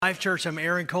Life Church. I'm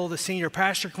Aaron Cole, the senior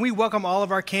pastor. Can we welcome all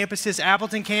of our campuses,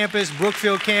 Appleton campus,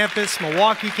 Brookfield campus,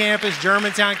 Milwaukee campus,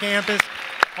 Germantown campus,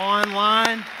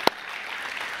 online.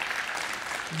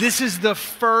 This is the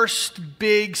first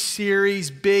big series,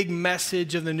 big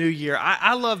message of the new year.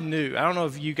 I love new. I don't know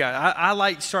if you guys, I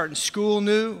like starting school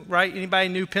new, right? Anybody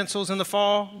new pencils in the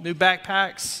fall, new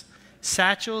backpacks?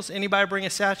 Satchels? Anybody bring a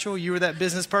satchel? You were that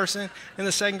business person in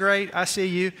the second grade. I see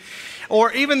you.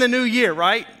 Or even the new year,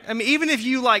 right? I mean, even if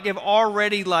you have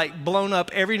already blown up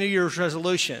every New Year's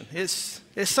resolution, it's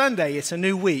Sunday. It's a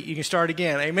new week. You can start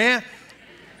again. Amen?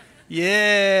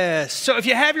 Yes. So if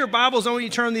you have your Bibles, I want you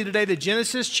to turn today to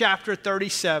Genesis chapter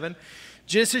 37.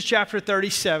 Genesis chapter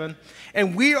 37.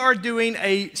 And we are doing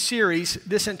a series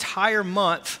this entire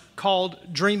month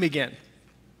called Dream Again.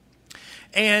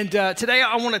 And today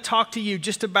I want to talk to you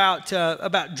just about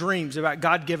dreams, about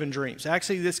God-given dreams.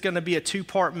 Actually, this is going to be a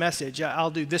two-part message.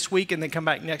 I'll do this week and then come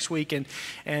back next week and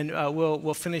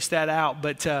we'll finish that out.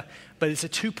 But it's a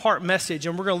two-part message,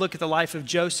 and we're going to look at the life of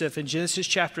Joseph in Genesis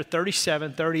chapter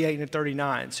 37, 38, and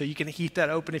 39. So you can keep that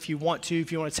open if you want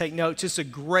to take notes. It's a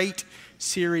great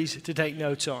series to take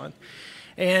notes on.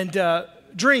 And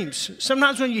dreams.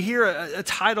 Sometimes when you hear a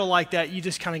title like that, you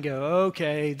just kind of go,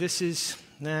 okay, this is...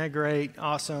 great,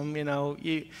 awesome.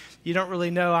 You don't really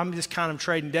know. I'm just kind of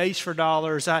trading days for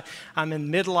dollars. I'm in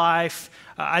midlife,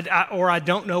 or I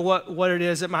don't know what it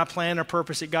is that my plan or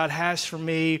purpose that God has for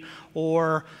me,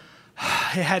 or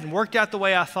it hadn't worked out the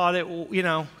way I thought it.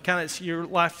 Kind of your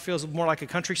life feels more like a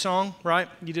country song, right?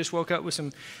 You just woke up with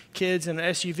some kids and an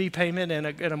SUV payment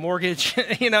and a mortgage.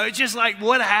 It's just like,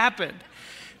 what happened?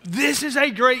 This is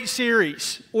a great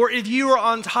series, or if you are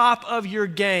on top of your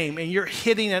game and you're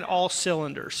hitting at all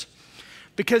cylinders.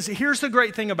 Because here's the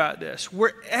great thing about this.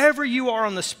 Wherever you are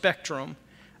on the spectrum,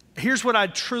 here's what I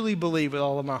truly believe with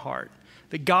all of my heart.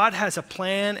 That God has a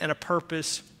plan and a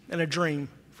purpose and a dream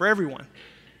for everyone.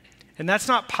 And that's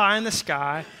not pie in the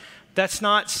sky. That's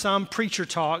not some preacher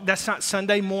talk. That's not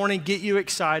Sunday morning, get you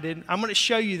excited. I'm going to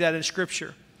show you that in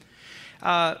Scripture.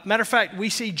 Matter of fact, we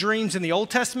see dreams in the Old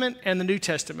Testament and the New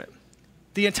Testament.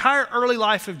 The entire early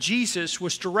life of Jesus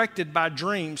was directed by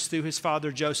dreams through his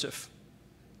father Joseph.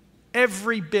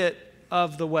 Every bit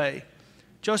of the way.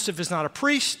 Joseph is not a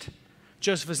priest.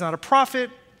 Joseph is not a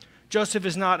prophet. Joseph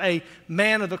is not a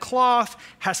man of the cloth,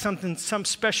 has some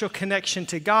special connection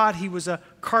to God. He was a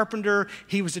carpenter.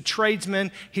 He was a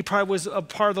tradesman. He probably was a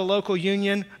part of the local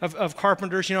union of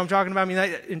carpenters. You know what I'm talking about?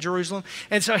 In Jerusalem.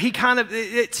 And so he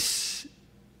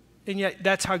and yet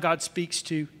that's how God speaks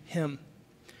to him.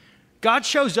 God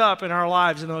shows up in our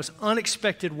lives in the most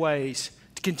unexpected ways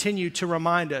to continue to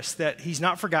remind us that he's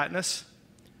not forgotten us,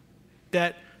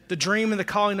 that the dream and the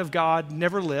calling of God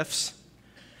never lifts.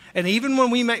 And even when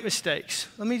we make mistakes,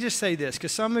 let me just say this,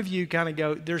 because some of you kind of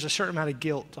go, there's a certain amount of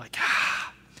guilt,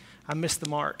 I missed the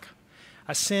mark.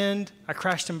 I sinned, I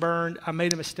crashed and burned, I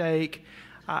made a mistake,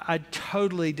 I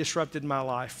totally disrupted my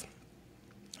life.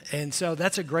 And so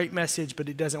that's a great message, but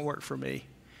it doesn't work for me.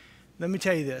 Let me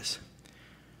tell you this.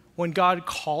 When God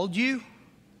called you,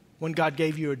 when God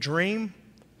gave you a dream,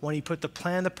 when he put the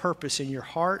plan, the purpose in your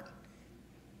heart,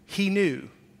 he knew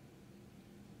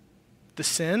the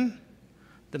sin,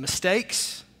 the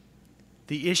mistakes,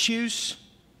 the issues,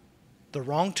 the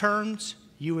wrong turns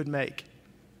you would make.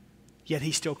 Yet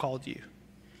he still called you.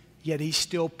 Yet he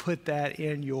still put that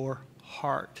in your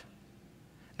heart.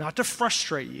 Not to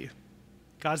frustrate you.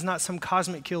 God's not some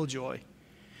cosmic killjoy,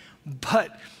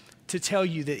 but to tell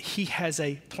you that he has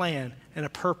a plan and a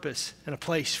purpose and a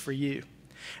place for you.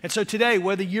 And so today,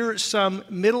 whether you're some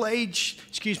middle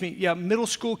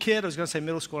school kid, I was going to say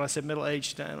middle school, and I said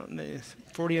middle-aged, I don't know,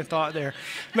 Freudian thought there.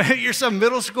 Maybe you're some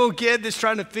middle school kid that's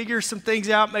trying to figure some things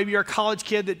out. Maybe you're a college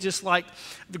kid that just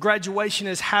the graduation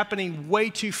is happening way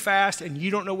too fast and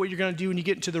you don't know what you're going to do when you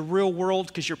get into the real world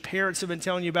because your parents have been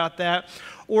telling you about that.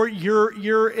 Or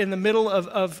you're in the middle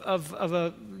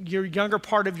of your younger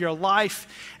part of your life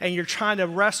and you're trying to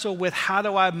wrestle with how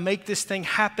do I make this thing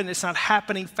happen? It's not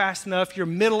happening fast enough. You're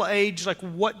middle-aged,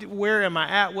 where am I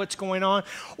at? What's going on?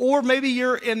 Or maybe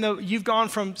you've gone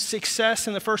from success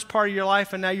in the first part of your life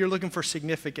and now you're looking for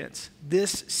significance.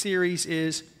 This series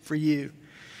is for you.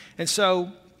 And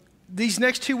so these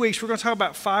next 2 weeks, we're going to talk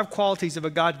about 5 qualities of a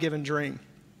God-given dream.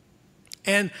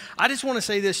 And I just want to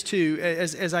say this too,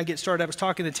 as I get started. I was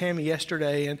talking to Tammy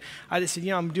yesterday, and I just said,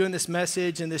 I'm doing this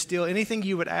message and this deal. Anything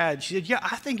you would add? She said,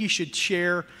 I think you should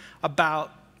share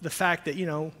about the fact that,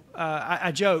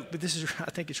 I joke, but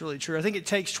I think it's really true. I think it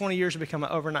takes 20 years to become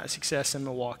an overnight success in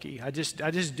Milwaukee. I just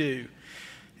do.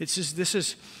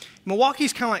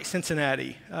 Milwaukee's kind of like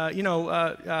Cincinnati.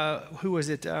 Who was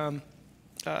it?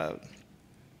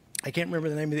 I can't remember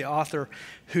the name of the author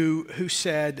who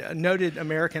said, a noted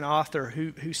American author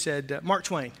who said, Mark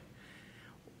Twain,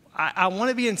 I want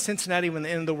to be in Cincinnati when the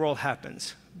end of the world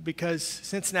happens, because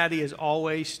Cincinnati is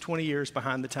always 20 years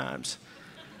behind the times.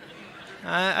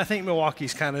 I think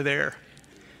Milwaukee's kind of there.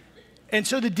 And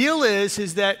so the deal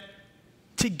is that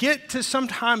to get to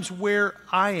sometimes where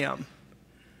I am,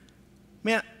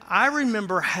 man, I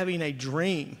remember having a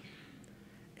dream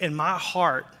in my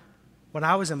heart when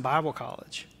I was in Bible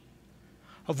college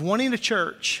of wanting a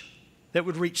church that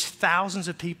would reach thousands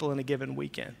of people in a given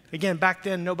weekend. Again, back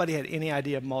then, nobody had any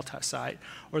idea of multi-site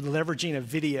or the leveraging of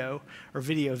video or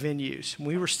video venues.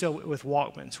 We were still with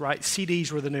Walkmans, right?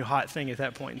 CDs were the new hot thing at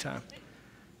that point in time.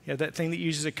 You know, that thing that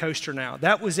uses a coaster now.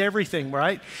 That was everything,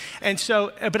 right? And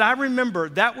so, but I remember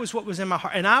that was what was in my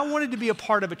heart. And I wanted to be a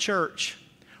part of a church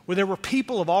where there were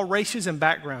people of all races and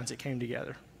backgrounds that came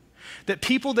together. That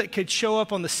people that could show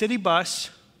up on the city bus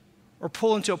or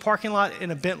pull into a parking lot in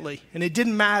a Bentley, and it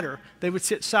didn't matter. They would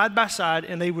sit side by side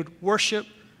and they would worship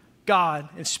God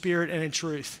in spirit and in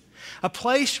truth. A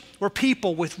place where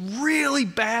people with really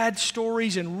bad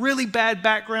stories and really bad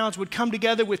backgrounds would come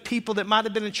together with people that might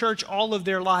have been in church all of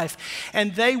their life,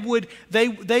 and they would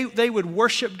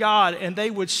worship God, and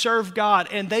they would serve God,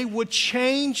 and they would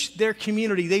change their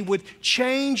community. They would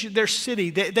change their city.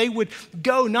 They would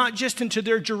go not just into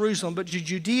their Jerusalem, but to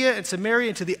Judea and Samaria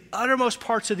and to the uttermost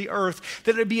parts of the earth,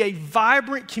 that it would be a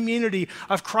vibrant community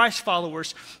of Christ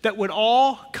followers that would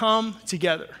all come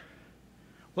together.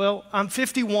 Well, I'm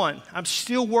 51. I'm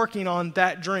still working on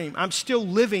that dream. I'm still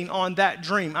living on that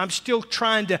dream. I'm still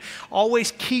trying to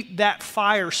always keep that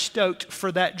fire stoked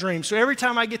for that dream. So every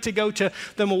time I get to go to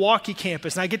the Milwaukee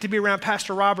campus and I get to be around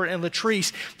Pastor Robert and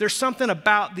Latrice, there's something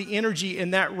about the energy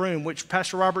in that room, which,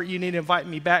 Pastor Robert, you need to invite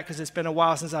me back because it's been a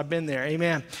while since I've been there.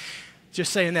 Amen.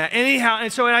 Just saying that. Anyhow,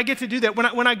 and so I get to do that.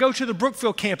 When I go to the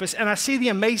Brookfield campus and I see the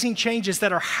amazing changes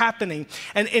that are happening,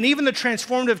 and even the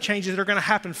transformative changes that are going to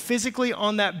happen physically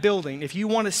on that building. If you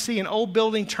want to see an old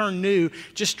building turn new,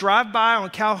 just drive by on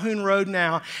Calhoun Road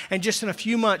now, and just in a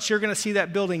few months, you're going to see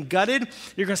that building gutted.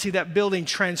 You're going to see that building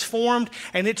transformed,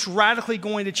 and it's radically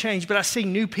going to change. But I see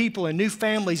new people and new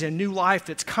families and new life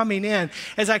that's coming in.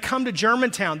 As I come to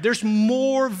Germantown, there's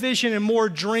more vision and more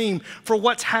dream for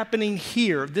what's happening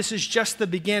here. This is just the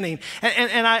beginning.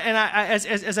 And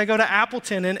as I go to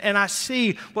Appleton and I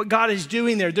see what God is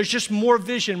doing there, there's just more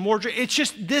vision, more dream. It's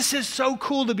just, this is so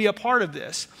cool to be a part of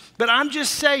this. But I'm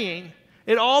just saying,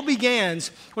 it all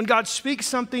begins when God speaks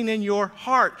something in your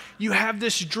heart. You have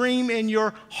this dream in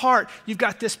your heart. You've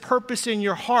got this purpose in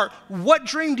your heart. What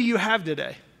dream do you have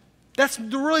today? That's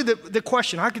really the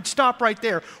question. I could stop right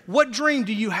there. What dream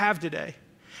do you have today?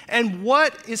 And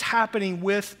what is happening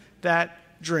with that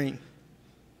dream?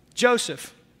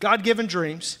 Joseph, God-given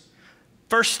dreams.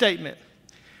 First statement,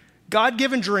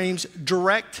 God-given dreams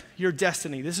direct your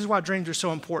destiny. This is why dreams are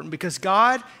so important, because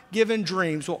God-given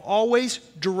dreams will always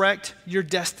direct your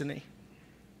destiny.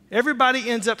 Everybody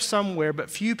ends up somewhere, but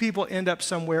few people end up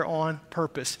somewhere on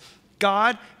purpose.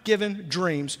 God-given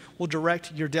dreams will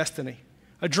direct your destiny.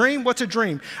 A dream, what's a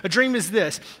dream? A dream is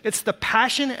this. It's the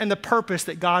passion and the purpose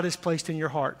that God has placed in your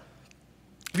heart.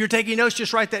 If you're taking notes,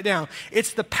 just write that down.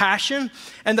 It's the passion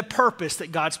and the purpose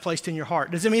that God's placed in your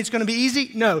heart. Does it mean it's going to be easy?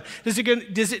 No. Does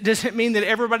it mean that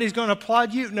everybody's going to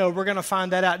applaud you? No, we're going to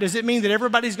find that out. Does it mean that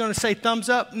everybody's going to say thumbs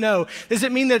up? No. Does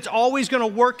it mean that it's always going to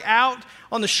work out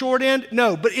on the short end?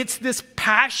 No. But it's this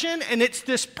passion and it's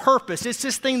this purpose. It's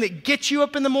this thing that gets you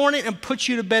up in the morning and puts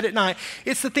you to bed at night.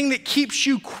 It's the thing that keeps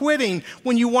you quitting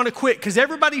when you want to quit, because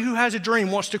everybody who has a dream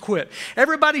wants to quit.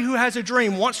 Everybody who has a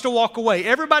dream wants to walk away.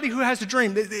 Everybody who has a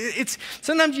dream, it's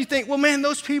sometimes you think, well, man,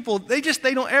 those people, they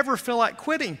don't ever feel like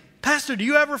quitting. Pastor, do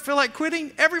you ever feel like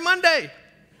quitting? Every Monday.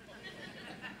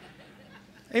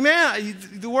 Amen.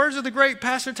 The words of the great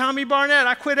Pastor Tommy Barnett,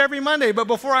 I quit every Monday, but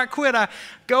before I quit, I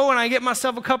go and I get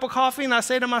myself a cup of coffee and I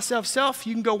say to myself, self,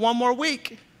 you can go one more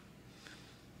week.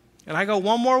 And I go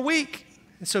one more week.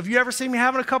 And so if you ever see me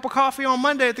having a cup of coffee on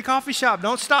Monday at the coffee shop,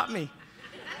 don't stop me.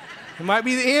 It might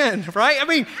be the end, right? I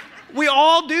mean, we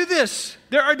all do this.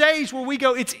 There are days where we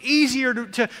go, it's easier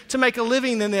to make a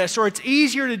living than this, or it's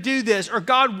easier to do this, or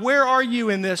God, where are you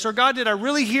in this? Or God, did I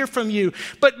really hear from you?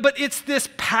 But it's this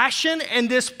passion and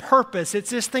this purpose. It's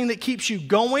this thing that keeps you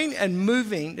going and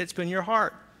moving that's been your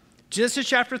heart. Genesis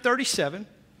chapter 37,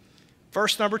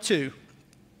 verse number 2.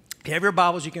 If you have your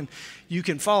Bibles, you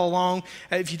can follow along.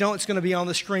 If you don't, it's going to be on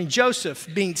the screen. Joseph,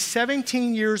 being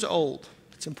 17 years old,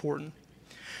 it's important,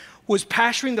 was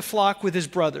pasturing the flock with his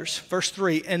brothers. Verse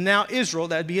 3, and now Israel,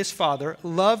 that would be his father,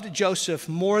 loved Joseph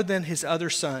more than his other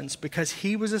sons because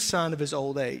he was a son of his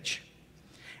old age.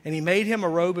 And he made him a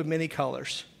robe of many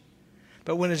colors.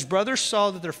 But when his brothers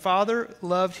saw that their father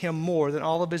loved him more than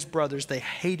all of his brothers, they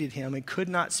hated him and could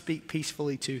not speak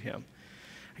peacefully to him.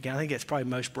 Again, I think it's probably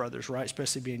most brothers, right?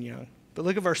 Especially being young. But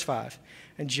look at verse 5.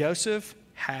 And Joseph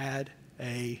had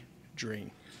a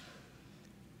dream.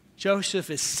 Joseph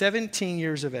is 17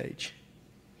 years of age,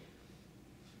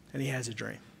 and he has a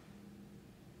dream.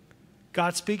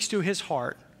 God speaks to his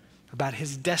heart about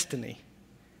his destiny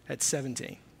at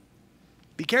 17.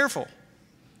 Be careful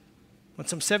when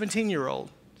some 17-year-old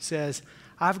says,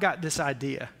 I've got this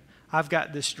idea, I've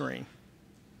got this dream.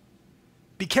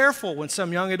 Be careful when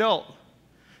some young adult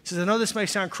says, I know this may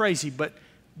sound crazy, but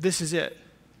this is it.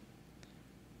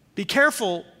 Be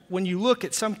careful when you look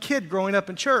at some kid growing up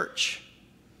in church.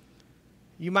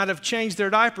 You might have changed their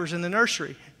diapers in the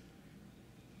nursery,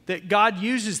 that God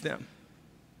uses them,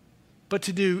 but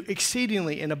to do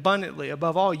exceedingly and abundantly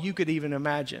above all you could even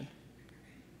imagine.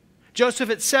 Joseph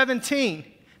at 17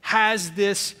 has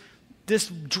this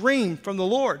dream from the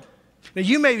Lord. Now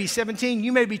you may be 17,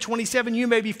 you may be 27, you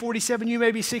may be 47, you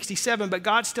may be 67, but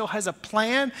God still has a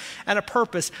plan and a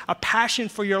purpose, a passion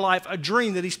for your life, a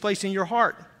dream that he's placed in your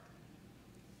heart.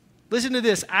 Listen to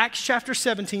this, Acts chapter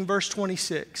 17, verse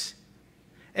 26.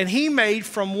 And he made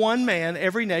from one man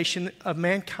every nation of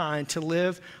mankind to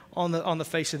live on the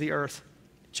face of the earth.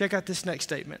 Check out this next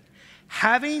statement.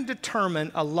 Having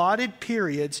determined allotted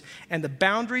periods and the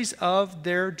boundaries of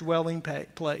their dwelling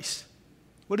place.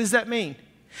 What does that mean?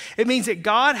 It means that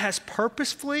God has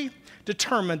purposefully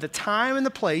determined the time and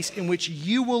the place in which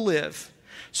you will live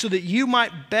so that you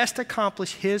might best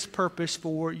accomplish his purpose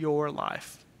for your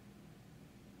life.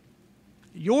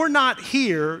 You're not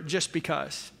here just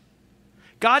because.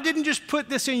 God didn't just put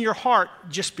this in your heart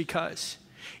just because.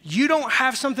 You don't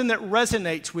have something that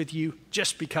resonates with you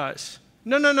just because.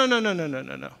 No.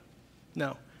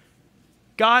 No.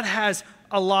 God has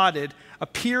allotted a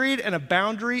period and a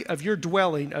boundary of your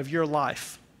dwelling, of your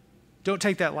life. Don't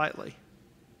take that lightly.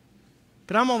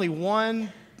 But I'm only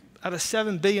 1 out of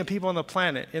 7 billion people on the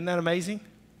planet. Isn't that amazing?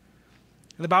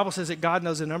 And the Bible says that God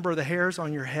knows the number of the hairs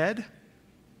on your head.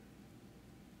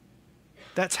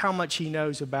 That's how much he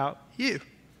knows about you.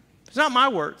 It's not my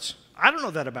words. I don't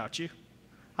know that about you.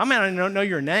 I mean, I don't know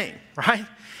your name, right?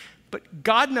 But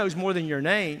God knows more than your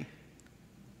name.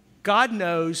 God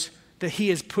knows that he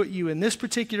has put you in this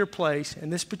particular place, in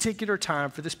this particular time,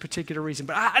 for this particular reason.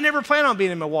 But I never planned on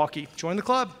being in Milwaukee. Join the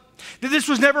club. This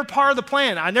was never part of the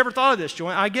plan. I never thought of this.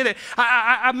 I get it.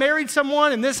 I married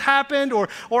someone and this happened, or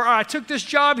I took this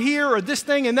job here or this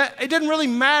thing, and that. It didn't really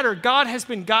matter. God has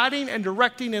been guiding and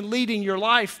directing and leading your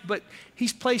life, but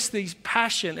he's placed this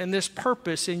passion and this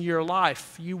purpose in your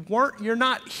life. You're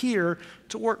not here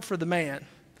to work for the man.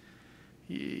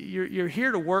 You're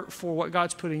here to work for what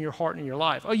God's put in your heart and in your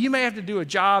life. Oh, you may have to do a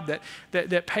job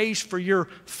that pays for your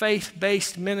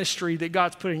faith-based ministry that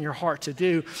God's put in your heart to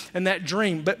do, and that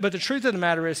dream. But the truth of the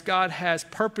matter is God has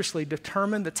purposely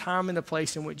determined the time and the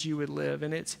place in which you would live,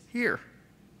 and it's here.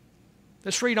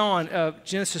 Let's read on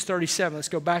Genesis 37. Let's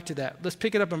go back to that. Let's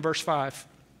pick it up in verse 5.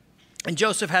 And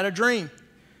Joseph had a dream,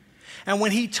 and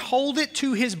when he told it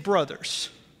to his brothers,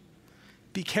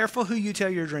 be careful who you tell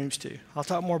your dreams to. I'll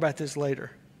talk more about this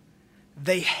later.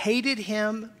 They hated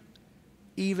him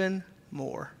even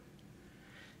more.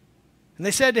 And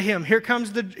they said to him,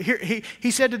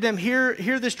 he said to them,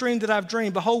 hear this dream that I've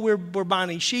dreamed. Behold, we're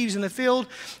binding sheaves in the field.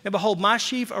 And behold, my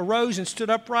sheaf arose and stood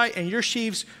upright, and your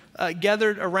sheaves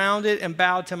gathered around it and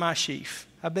bowed to my sheaf.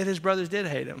 I bet his brothers did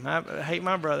hate him. I hate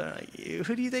my brother.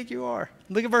 Who do you think you are?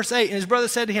 Look at verse 8. And his brother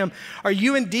said to him, are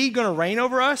you indeed going to reign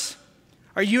over us?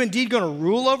 Are you indeed going to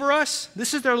rule over us?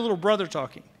 This is their little brother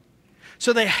talking.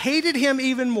 So they hated him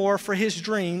even more for his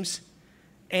dreams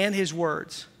and his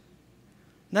words.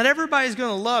 Not everybody's going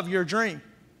to love your dream.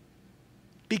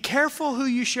 Be careful who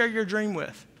you share your dream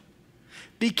with.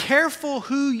 Be careful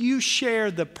who you share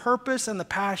the purpose and the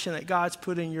passion that God's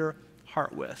put in your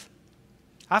heart with.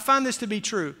 I find this to be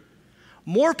true.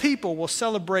 More people will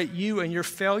celebrate you and your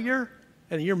failure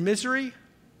and your misery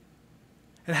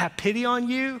and have pity on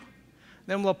you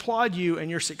then will applaud you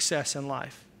and your success in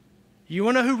life. You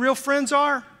want to know who real friends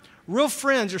are? Real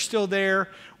friends are still there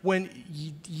when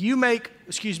you make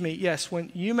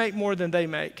more than they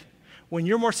make, when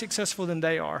you're more successful than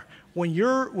they are,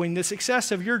 when the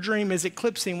success of your dream is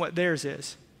eclipsing what theirs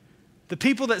is. The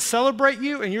people that celebrate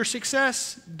you and your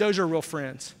success, those are real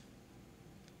friends.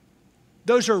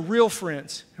 Those are real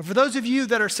friends. And for those of you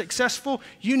that are successful,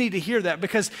 you need to hear that,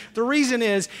 because the reason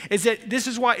is that this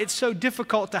is why it's so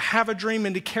difficult to have a dream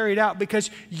and to carry it out, because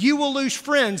you will lose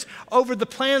friends over the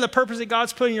plan, the purpose that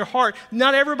God's put in your heart.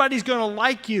 Not everybody's going to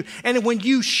like you. And when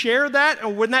you share that,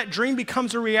 or when that dream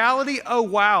becomes a reality, oh,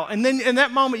 wow. And then in that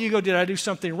moment you go, did I do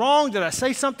something wrong? Did I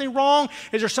say something wrong?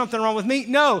 Is there something wrong with me?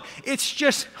 No, it's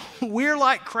just we're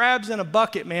like crabs in a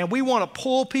bucket, man. We want to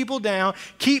pull people down,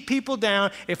 keep people down.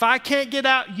 If I can't get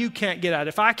out, you can't get out.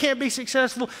 If I can't be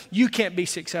successful, you can't be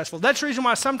successful. That's the reason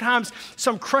why sometimes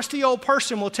some crusty old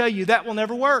person will tell you that will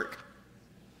never work.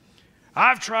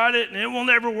 I've tried it and it will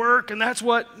never work, and that's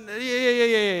what,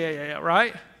 yeah,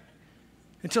 right?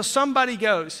 Until somebody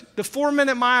goes. The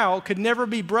 4-minute mile could never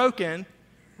be broken.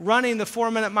 Running the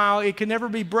 4-minute mile, it could never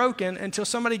be broken until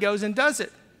somebody goes and does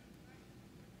it.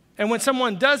 And when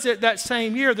someone does it that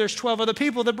same year, there's 12 other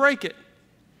people that break it.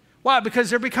 Why? Because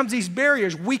there becomes these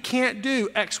barriers. We can't do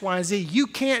X, Y, and Z. You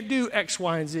can't do X,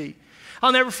 Y, and Z.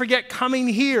 I'll never forget coming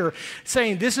here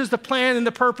saying, this is the plan and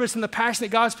the purpose and the passion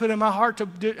that God's put in my heart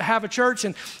to have a church,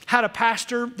 and had a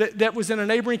pastor that was in a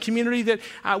neighboring community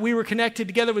that we were connected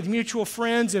together with mutual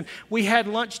friends, and we had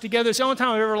lunch together. It's the only time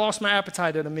I've ever lost my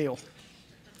appetite at a meal.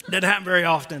 Doesn't happen very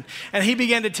often. And he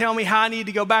began to tell me how I needed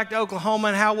to go back to Oklahoma,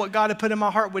 and how what God had put in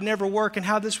my heart would never work, and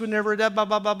how this would never, blah, blah,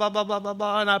 blah, blah, blah, blah, blah,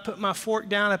 blah. And I put my fork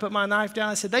down, I put my knife down.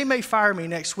 I said, they may fire me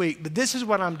next week, but this is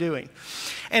what I'm doing.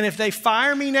 And if they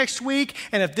fire me next week,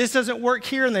 and if this doesn't work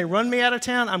here and they run me out of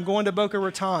town, I'm going to Boca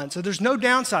Raton. So there's no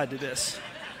downside to this.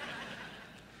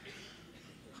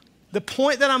 The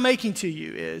point that I'm making to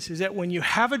you is that when you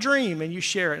have a dream and you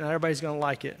share it, not everybody's going to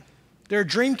like it. There are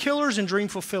dream killers and dream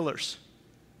fulfillers.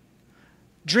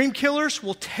 Dream killers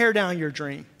will tear down your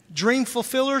dream. Dream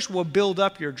fulfillers will build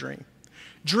up your dream.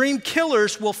 Dream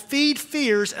killers will feed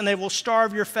fears and they will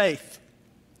starve your faith.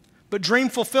 But dream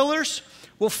fulfillers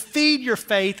will feed your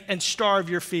faith and starve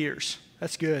your fears.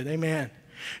 That's good, amen.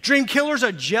 Dream killers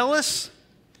are jealous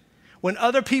when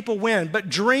other people win, but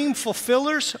dream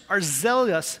fulfillers are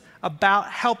zealous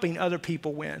about helping other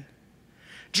people win.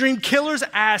 Dream killers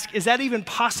ask, is that even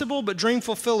possible? But dream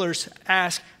fulfillers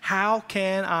ask, how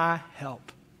can I help?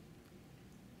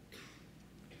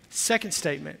 Second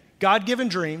statement, God-given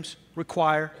dreams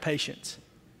require patience.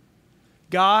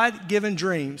 God-given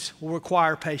dreams will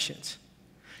require patience.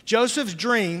 Joseph's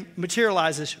dream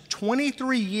materializes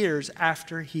 23 years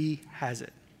after he has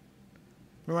it.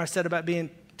 Remember I said about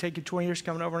taking 20 years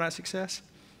coming overnight success?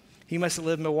 He must have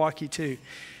lived in Milwaukee too.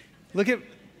 Look at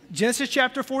Genesis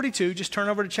chapter 42, just turn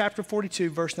over to chapter 42,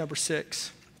 verse number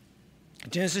 6.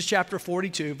 Genesis chapter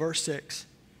 42, verse 6.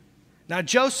 Now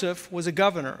Joseph was a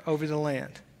governor over the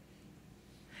land,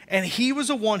 and he was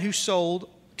the one who sold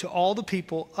to all the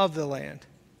people of the land.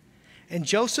 And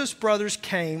Joseph's brothers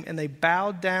came, and they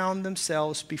bowed down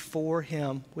themselves before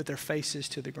him with their faces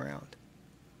to the ground.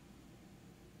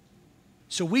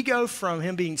 So we go from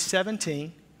him being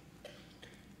 17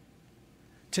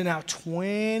 to now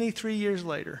 23 years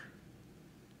later,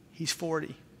 he's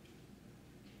 40.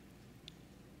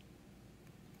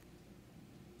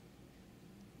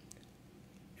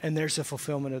 And there's the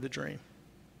fulfillment of the dream.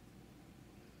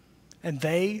 And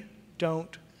they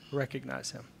don't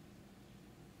recognize him.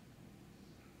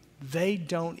 They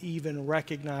don't even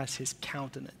recognize his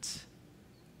countenance,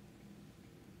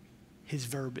 his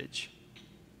verbiage,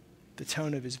 the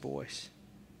tone of his voice.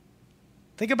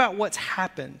 Think about what's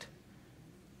happened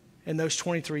in those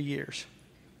 23 years.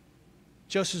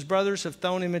 Joseph's brothers have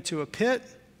thrown him into a pit.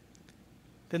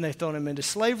 Then they've thrown him into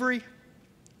slavery.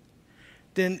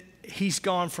 Then he's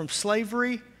gone from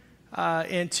slavery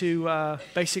back into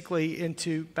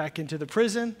the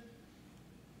prison,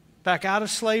 back out of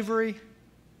slavery,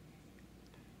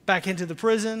 back into the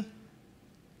prison.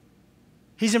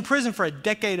 He's in prison for a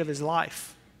decade of his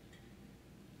life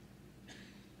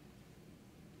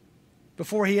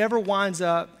before he ever winds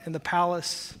up in the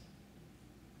palace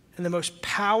and the most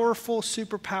powerful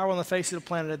superpower on the face of the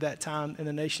planet at that time in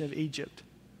the nation of Egypt.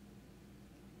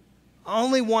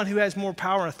 Only one who has more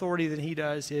power and authority than he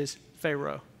does is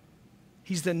Pharaoh.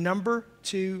 He's the number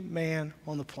 2 man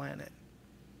on the planet.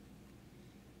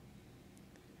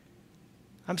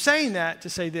 I'm saying that to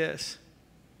say this.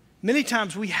 Many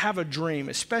times we have a dream,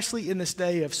 especially in this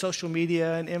day of social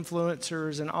media and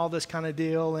influencers and all this kind of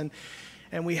deal, and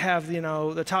we have,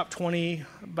 the top 20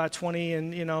 by 20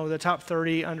 and, the top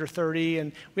 30 under 30.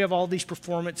 And we have all these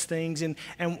performance things. And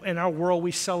in our world,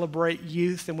 we celebrate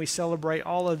youth and we celebrate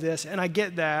all of this. And I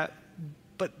get that.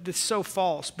 but it's so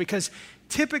false because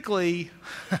typically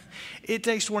it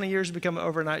takes 20 years to become an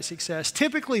overnight success.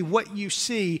 Typically what you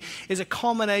see is a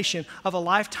culmination of a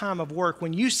lifetime of work.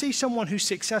 When you see someone who's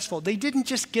successful, they didn't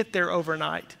just get there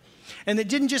overnight, and it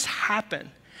didn't just happen.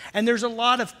 And there's a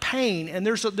lot of pain, and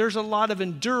there's a lot of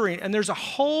enduring, and there's a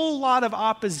whole lot of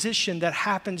opposition that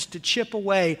happens to chip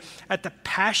away at the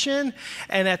passion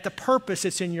and at the purpose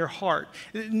that's in your heart.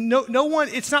 No one,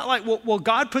 it's not like, well,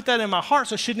 God put that in my heart,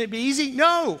 so shouldn't it be easy?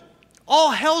 No, all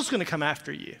hell's going to come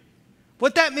after you.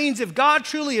 What that means, if God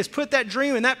truly has put that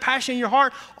dream and that passion in your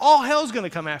heart, all hell's going to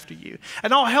come after you.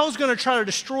 And all hell's going to try to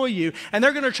destroy you. And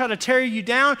they're going to try to tear you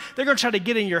down. They're going to try to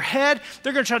get in your head.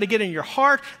 They're going to try to get in your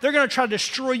heart. They're going to try to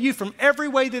destroy you from every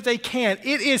way that they can.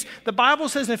 It is, the Bible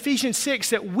says in Ephesians 6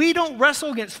 that we don't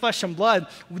wrestle against flesh and blood.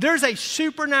 There's a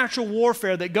supernatural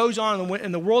warfare that goes on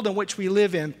in the world in which we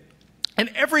live in. And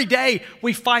every day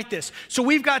we fight this. So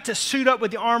we've got to suit up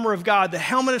with the armor of God, the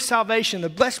helmet of salvation, the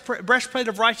breastplate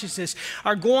of righteousness,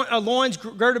 our loins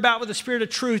girded about with the spirit of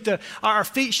truth, our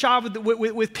feet shod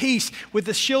with peace, with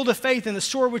the shield of faith and the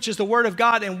sword, which is the word of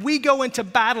God. And we go into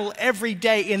battle every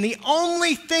day. And the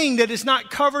only thing that is not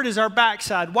covered is our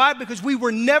backside. Why? Because we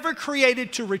were never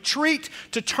created to retreat,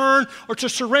 to turn, or to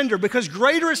surrender. Because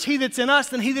greater is he that's in us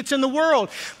than he that's in the world.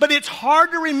 But it's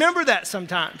hard to remember that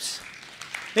sometimes.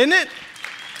 Isn't it?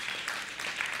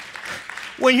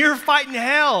 When you're fighting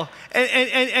hell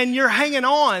and you're hanging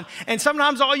on, and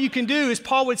sometimes all you can do is,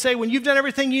 Paul would say, when you've done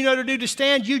everything you know to do to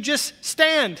stand, you just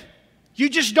stand. You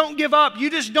just don't give up.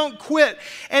 You just don't quit.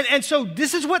 And so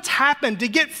this is what's happened to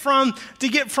get from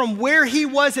where he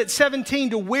was at 17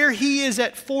 to where he is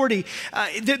at 40.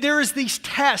 There is these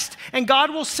tests, and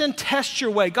God will send tests your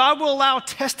way. God will allow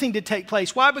testing to take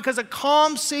place. Why? Because a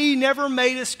calm sea never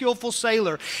made a skillful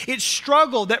sailor. It's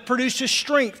struggle that produces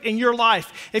strength in your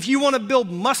life. If you want to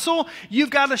build muscle,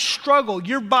 you've got to struggle.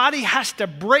 Your body has to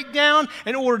break down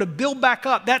in order to build back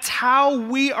up. That's how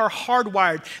we are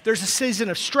hardwired. There's a season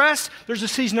of stress. There's a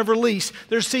season of release.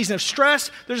 There's a season of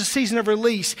stress. There's a season of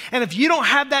release. And if you don't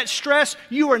have that stress,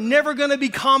 you are never going to be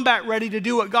combat ready to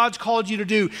do what God's called you to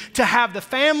do. To have the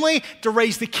family, to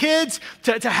raise the kids,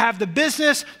 to have the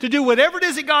business, to do whatever it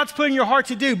is that God's put in your heart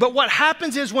to do. But what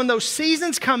happens is when those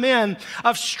seasons come in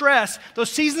of stress,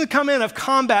 those seasons come in of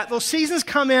combat, those seasons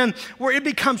come in where it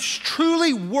becomes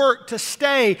truly work to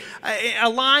stay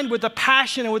aligned with the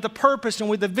passion and with the purpose and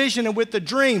with the vision and with the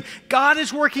dream. God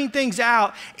is working things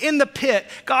out in the pit.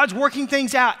 God's working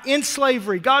things out in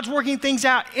slavery. God's working things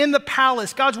out in the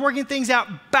palace. God's working things out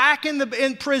back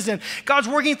in prison. God's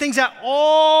working things out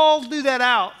all through that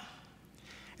out.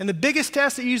 And the biggest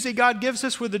test that usually God gives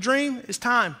us with the dream is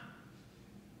time.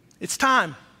 It's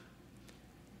time.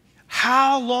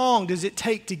 How long does it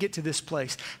take to get to this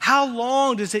place? How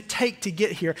long does it take to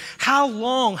get here? How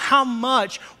long? How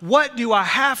much? What do I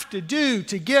have to do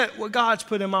to get what God's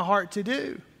put in my heart to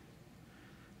do?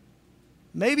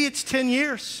 Maybe it's 10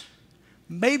 years.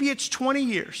 Maybe it's 20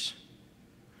 years.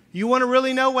 You want to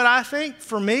really know what I think?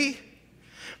 For me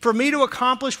to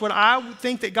accomplish what I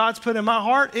think that God's put in my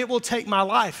heart, it will take my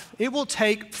life. It will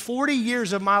take 40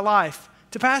 years of my life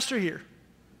to pastor here.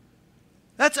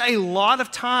 That's a lot of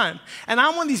time. And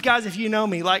I'm one of these guys, if you know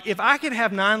me, like if I could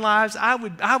have 9 lives, I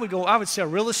would sell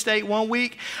real estate one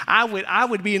week. I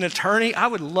would be an attorney. I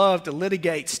would love to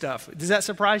litigate stuff. Does that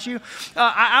surprise you?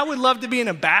 I would love to be an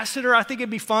ambassador. I think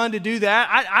it'd be fun to do that.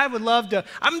 I would love to,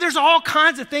 there's all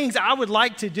kinds of things I would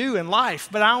like to do in life,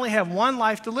 but I only have one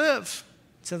life to live.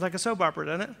 Sounds like a soap opera,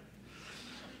 doesn't it?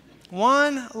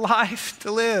 One life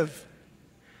to live.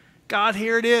 God,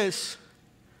 here it is.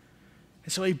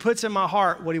 And so he puts in my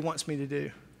heart what he wants me to do.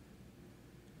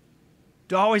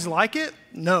 Do I always like it?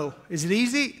 No. Is it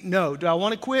easy? No. Do I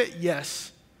want to quit?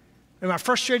 Yes. Am I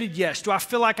frustrated? Yes. Do I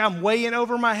feel like I'm way in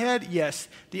over my head? Yes.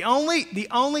 The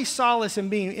only solace in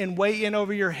being in way in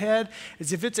over your head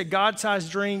is if it's a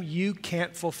God-sized dream, you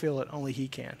can't fulfill it. Only he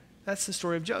can. That's the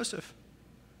story of Joseph.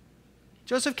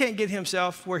 Joseph can't get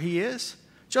himself where he is.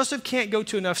 Joseph can't go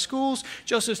to enough schools.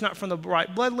 Joseph's not from the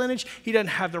right blood lineage. He doesn't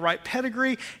have the right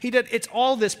pedigree. It's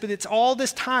all this, but it's all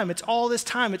this time. It's all this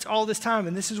time. It's all this time.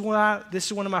 And this is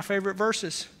one of my favorite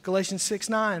verses, Galatians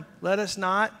 6:9. Let us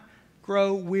not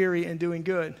grow weary in doing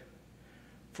good,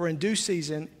 for in due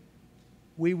season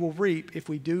we will reap if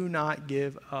we do not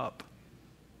give up.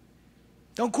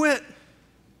 Don't quit.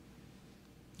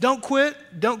 Don't quit.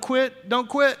 Don't quit. Don't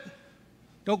quit.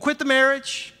 Don't quit the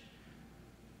marriage.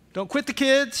 Don't quit the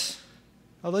kids,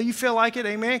 although you feel like it,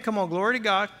 amen. Come on, glory to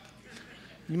God.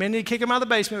 You may need to kick them out of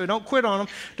the basement, but don't quit on them.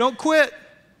 Don't quit.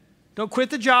 Don't quit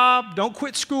the job. Don't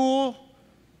quit school.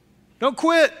 Don't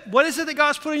quit. What is it that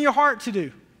God's put in your heart to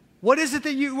do? What is it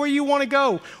where you want to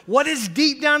go? What is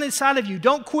deep down inside of you?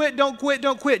 Don't quit, don't quit,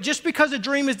 don't quit. Just because a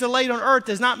dream is delayed on earth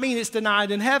does not mean it's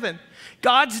denied in heaven.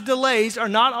 God's delays are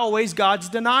not always God's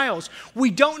denials.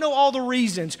 We don't know all the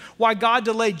reasons why God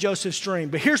delayed Joseph's dream,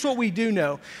 but here's what we do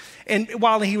know. And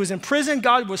while he was in prison,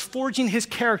 God was forging his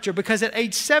character, because at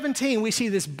age 17, we see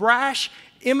this brash,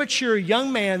 immature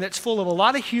young man that's full of a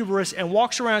lot of hubris and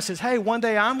walks around and says, hey, one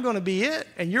day I'm going to be it,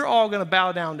 and you're all going to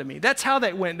bow down to me. That's how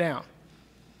that went down.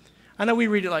 I know we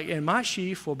read it like, and my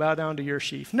sheaf will bow down to your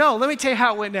sheaf. No, let me tell you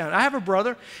how it went down. I have a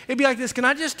brother. It'd be like this. Can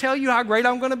I just tell you how great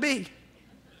I'm going to be?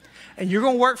 And you're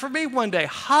going to work for me one day.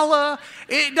 Holla.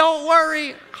 Don't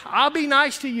worry. I'll be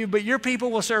nice to you, but your people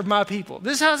will serve my people.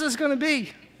 This is how it's going to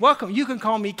be. Welcome. You can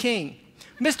call me King.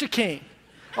 Mr. King.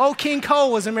 Oh, King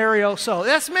Cole was a merry old soul.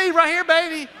 That's me right here,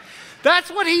 baby.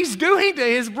 That's what he's doing to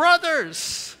his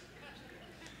brothers.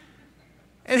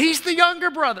 And he's the younger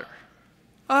brother.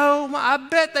 Oh, I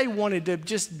bet they wanted to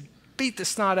just beat the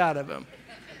snot out of him.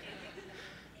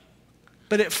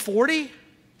 But at 40,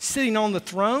 sitting on the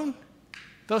throne,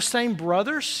 those same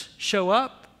brothers show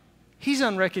up. He's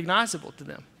unrecognizable to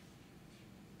them.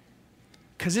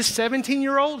 Because this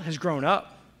 17-year-old has grown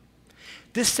up.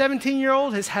 This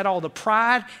 17-year-old has had all the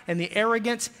pride and the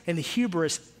arrogance and the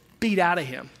hubris beat out of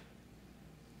him.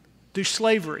 Through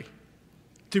slavery,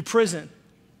 through prison,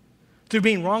 through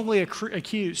being wrongly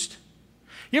accused.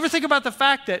 You ever think about the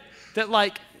fact that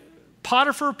like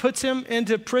Potiphar puts him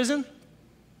into prison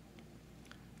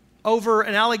over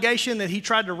an allegation that he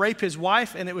tried to rape his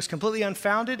wife and it was completely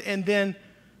unfounded, and then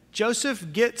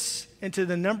Joseph gets into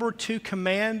the number 2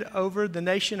 command over the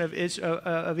nation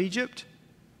of Egypt?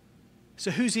 So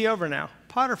who's he over now?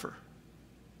 Potiphar.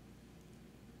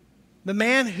 The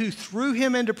man who threw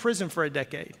him into prison for a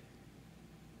decade.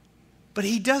 But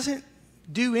he doesn't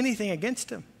do anything against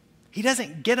him. He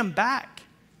doesn't get him back.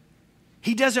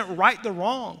 He doesn't right the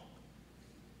wrong.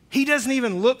 He doesn't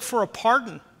even look for a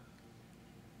pardon.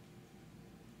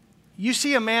 You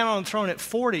see a man on the throne at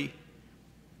 40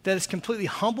 that is completely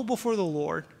humble before the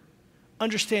Lord,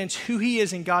 understands who he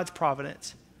is in God's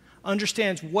providence,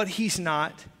 understands what he's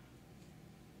not,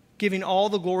 giving all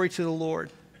the glory to the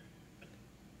Lord.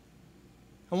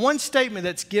 And one statement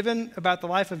that's given about the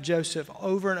life of Joseph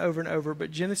over and over and over,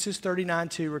 but Genesis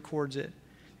 39:2 records it.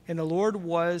 And the Lord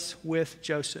was with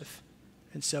Joseph,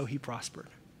 and so he prospered.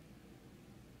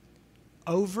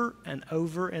 Over and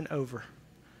over and over.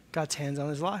 God's hands on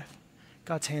his life.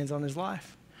 God's hands on his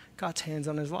life. God's hands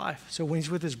on his life. So when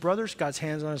he's with his brothers, God's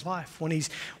hands on his life. When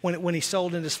he's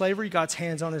sold into slavery, God's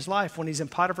hands on his life. When he's in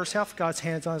Potiphar's house, God's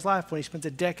hands on his life. When he spends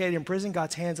a decade in prison,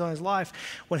 God's hands on his life.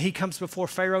 When he comes before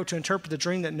Pharaoh to interpret the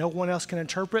dream that no one else can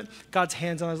interpret, God's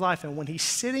hands on his life. And when he's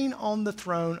sitting on the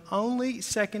throne, only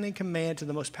second in command to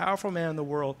the most powerful man in the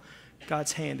world,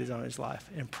 God's hand is on his life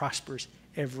and prospers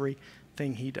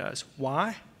everything he does.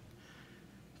 Why?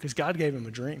 Because God gave him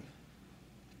a dream.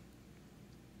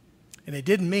 And it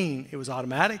didn't mean it was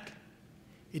automatic.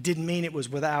 It didn't mean it was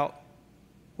without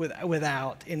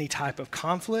any type of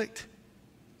conflict.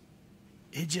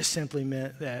 It just simply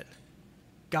meant that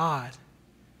God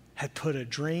had put a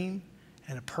dream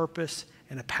and a purpose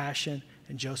and a passion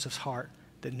in Joseph's heart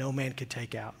that no man could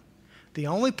take out. The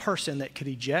only person that could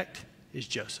eject is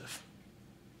Joseph.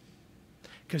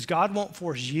 Because God won't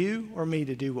force you or me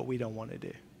to do what we don't want to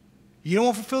do. You don't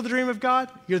want to fulfill the dream of God?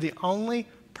 You're the only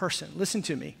person. Listen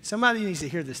to me. Somebody needs to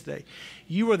hear this today.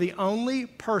 You are the only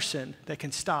person that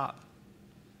can stop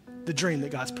the dream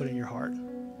that God's put in your heart.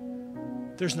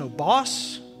 There's no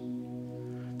boss.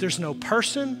 There's no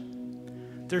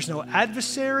person. There's no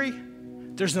adversary.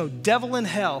 There's no devil in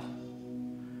hell.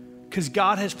 Because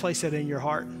God has placed that in your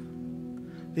heart.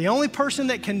 The only person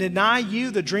that can deny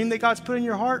you the dream that God's put in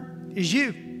your heart is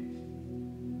you.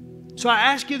 So I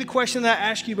ask you the question that I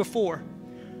asked you before.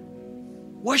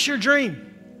 What's your dream?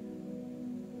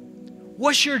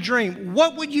 What's your dream?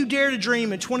 What would you dare to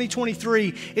dream in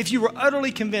 2023 if you were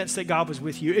utterly convinced that God was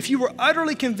with you? If you were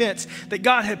utterly convinced that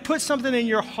God had put something in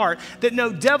your heart that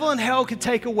no devil in hell could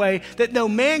take away, that no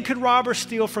man could rob or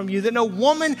steal from you, that no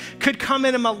woman could come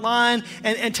in and malign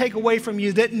and take away from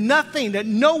you, that nothing, that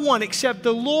no one except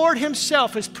the Lord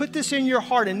himself has put this in your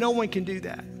heart and no one can do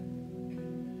that.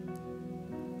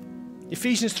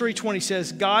 Ephesians 3:20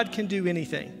 says, God can do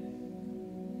anything.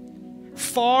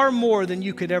 Far more than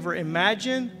you could ever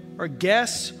imagine or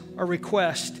guess or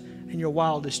request in your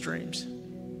wildest dreams.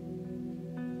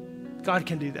 God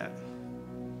can do that.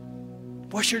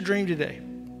 What's your dream today?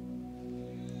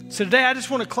 So today I just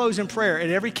want to close in prayer. At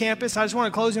every campus, I just want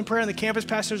to close in prayer, and the campus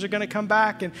pastors are going to come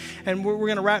back, and we're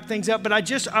going to wrap things up. But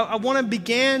I want to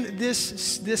begin this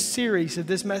series of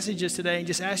this messages today and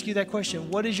just ask you that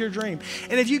question: what is your dream?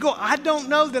 And if you go, I don't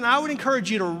know, then I would encourage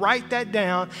you to write that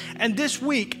down, and this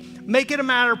week, make it a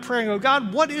matter of prayer and go,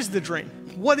 God, what is the dream?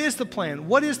 What is the plan?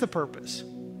 What is the purpose?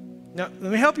 Now, let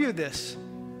me help you with this.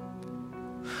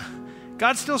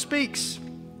 God still speaks.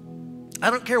 I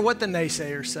don't care what the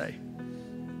naysayers say.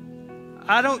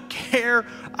 I don't care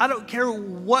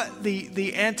what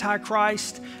the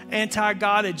antichrist,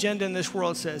 anti-God agenda in this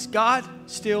world says. God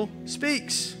still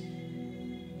speaks.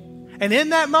 And in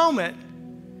that moment,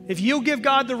 if you'll give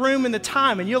God the room and the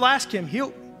time and you'll ask him,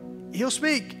 he'll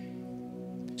speak.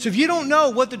 So if you don't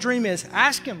know what the dream is,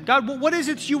 ask him, God, what is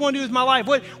it that you want to do with my life?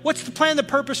 What's the plan, the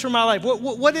purpose for my life?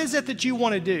 What is it that you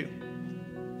want to do?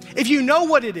 If you know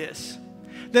what it is,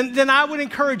 then I would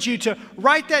encourage you to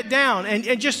write that down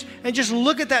and just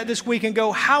look at that this week and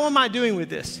go, how am I doing with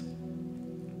this?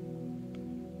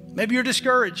 Maybe you're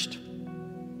discouraged.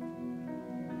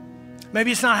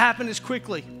 Maybe it's not happened as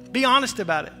quickly. Be honest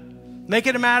about it. Make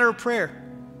it a matter of prayer.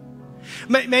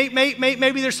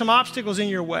 Maybe there's some obstacles in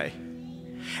your way.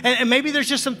 And maybe there's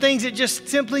just some things that just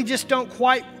simply just don't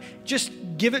quite, just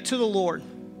give it to the Lord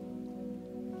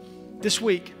this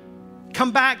week.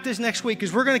 Come back this next week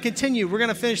because we're going to continue. We're going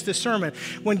to finish this sermon.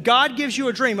 When God gives you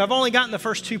a dream, I've only gotten the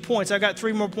first 2 points. I've got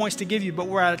 3 more points to give you, but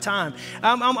we're out of time.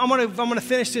 I'm going to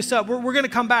finish this up. We're going to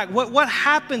come back. What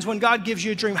happens when God gives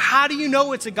you a dream? How do you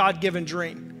know it's a God-given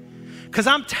dream? Because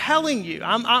I'm telling you,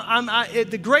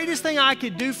 the greatest thing I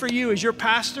could do for you as your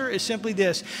pastor is simply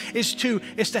this, is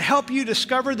to help you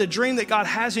discover the dream that God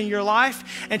has in your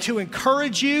life and to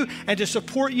encourage you and to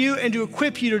support you and to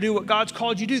equip you to do what God's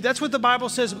called you to do. That's what the Bible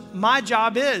says my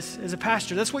job is as a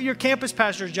pastor. That's what your campus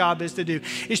pastor's job is to do,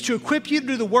 is to equip you to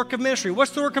do the work of ministry.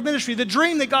 What's the work of ministry? The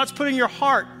dream that God's put in your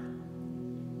heart.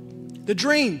 The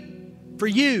dream for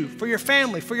you, for your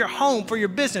family, for your home, for your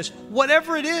business,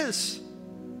 whatever it is.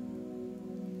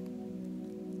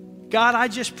 God, I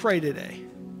just pray today,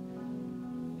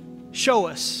 show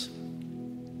us.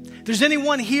 If there's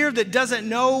anyone here that doesn't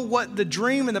know what the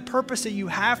dream and the purpose that you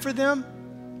have for them,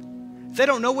 if they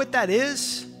don't know what that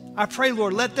is, I pray,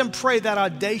 Lord, let them pray that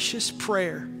audacious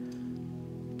prayer,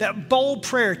 that bold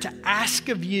prayer to ask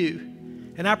of you.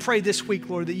 And I pray this week,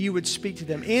 Lord, that you would speak to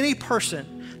them. Any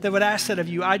person that would ask that of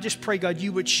you, I just pray, God,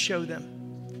 you would show them.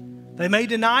 They may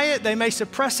deny it, they may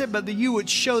suppress it, but that you would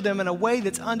show them in a way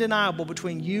that's undeniable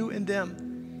between you and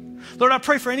them. Lord, I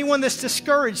pray for anyone that's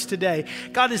discouraged today.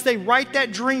 God, as they write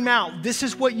that dream out, this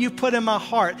is what you put in my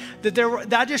heart. That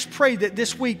I just pray that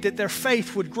this week that their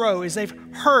faith would grow as they've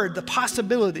heard the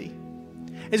possibility.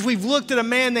 As we've looked at a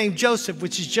man named Joseph,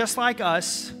 which is just like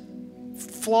us,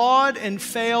 flawed and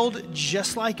failed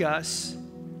just like us,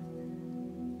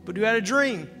 but who had a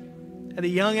dream at a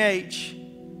young age.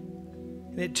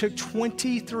 And it took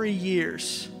 23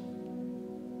 years.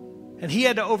 And he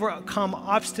had to overcome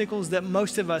obstacles that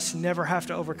most of us never have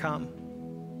to overcome.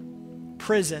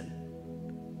 Prison,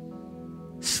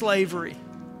 slavery,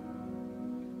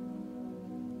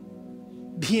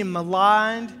 being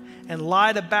maligned and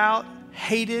lied about,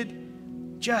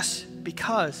 hated just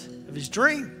because of his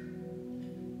dream.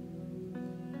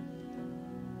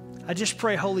 I just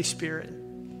pray, Holy Spirit,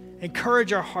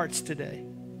 encourage our hearts today.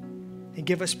 And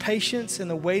give us patience in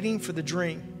the waiting for the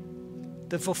dream,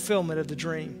 the fulfillment of the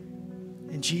dream.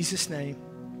 In Jesus' name,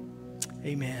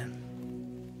 amen.